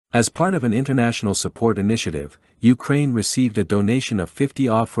As part of an international support initiative, Ukraine received a donation of 50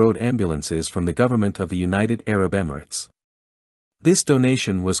 off-road ambulances from the government of the United Arab Emirates. This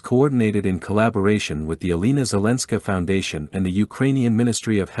donation was coordinated in collaboration with the Alina Zelenska Foundation and the Ukrainian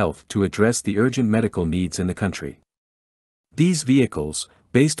Ministry of Health to address the urgent medical needs in the country. These vehicles,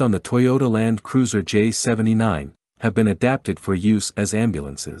 based on the Toyota Land Cruiser J79, have been adapted for use as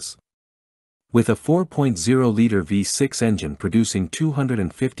ambulances. With a 4.0-liter V6 engine producing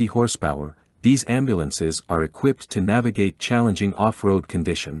 250 horsepower, these ambulances are equipped to navigate challenging off-road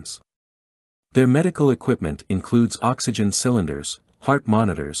conditions. Their medical equipment includes oxygen cylinders, heart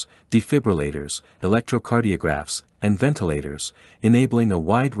monitors, defibrillators, electrocardiographs, and ventilators, enabling a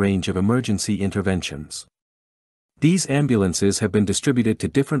wide range of emergency interventions. These ambulances have been distributed to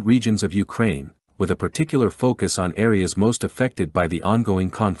different regions of Ukraine, with a particular focus on areas most affected by the ongoing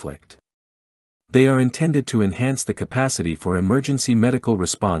conflict. They are intended to enhance the capacity for emergency medical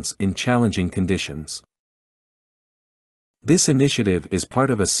response in challenging conditions. This initiative is part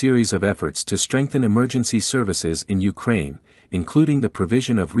of a series of efforts to strengthen emergency services in Ukraine, including the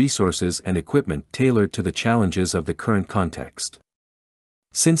provision of resources and equipment tailored to the challenges of the current context.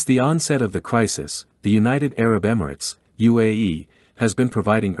 Since the onset of the crisis, the United Arab Emirates, UAE, has been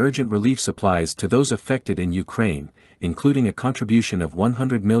providing urgent relief supplies to those affected in Ukraine, including a contribution of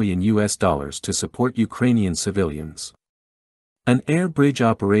 $100 million to support Ukrainian civilians. An air bridge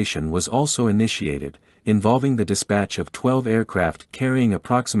operation was also initiated, involving the dispatch of 12 aircraft carrying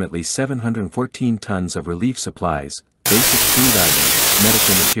approximately 714 tons of relief supplies, basic food items,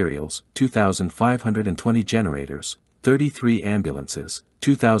 medical materials, 2,520 generators, 33 ambulances,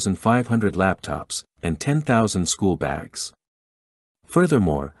 2,500 laptops, and 10,000 school bags.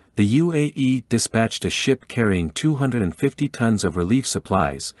 Furthermore, the UAE dispatched a ship carrying 250 tons of relief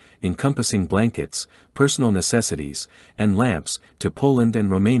supplies, encompassing blankets, personal necessities, and lamps, to Poland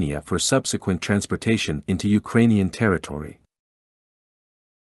and Romania for subsequent transportation into Ukrainian territory.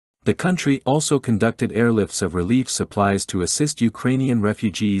 The country also conducted airlifts of relief supplies to assist Ukrainian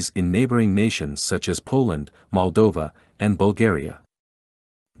refugees in neighboring nations such as Poland, Moldova, and Bulgaria.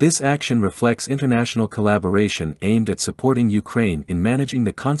 This action reflects international collaboration aimed at supporting Ukraine in managing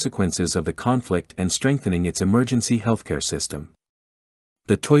the consequences of the conflict and strengthening its emergency healthcare system.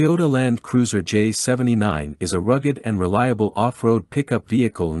 The Toyota Land Cruiser J79 is a rugged and reliable off-road pickup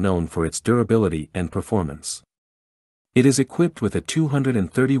vehicle known for its durability and performance. It is equipped with a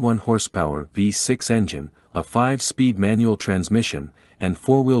 231 horsepower V6 engine, a 5-speed manual transmission, and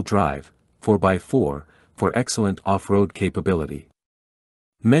 4-wheel drive, 4x4, for excellent off-road capability.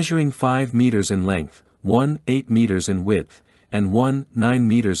 Measuring 5 meters in length, 8 meters in width, and 9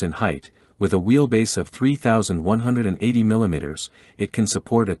 meters in height, with a wheelbase of 3,180 millimeters, it can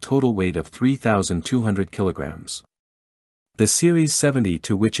support a total weight of 3,200 kilograms. The Series 70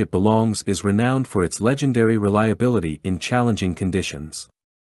 to which it belongs is renowned for its legendary reliability in challenging conditions.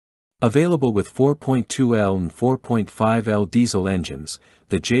 Available with 4.2L and 4.5L diesel engines,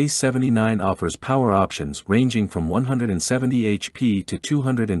 the J79 offers power options ranging from 170 HP to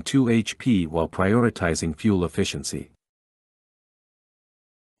 202 HP while prioritizing fuel efficiency.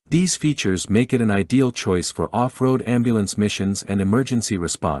 These features make it an ideal choice for off-road ambulance missions and emergency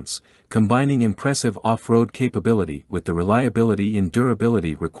response, combining impressive off-road capability with the reliability and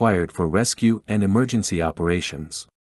durability required for rescue and emergency operations.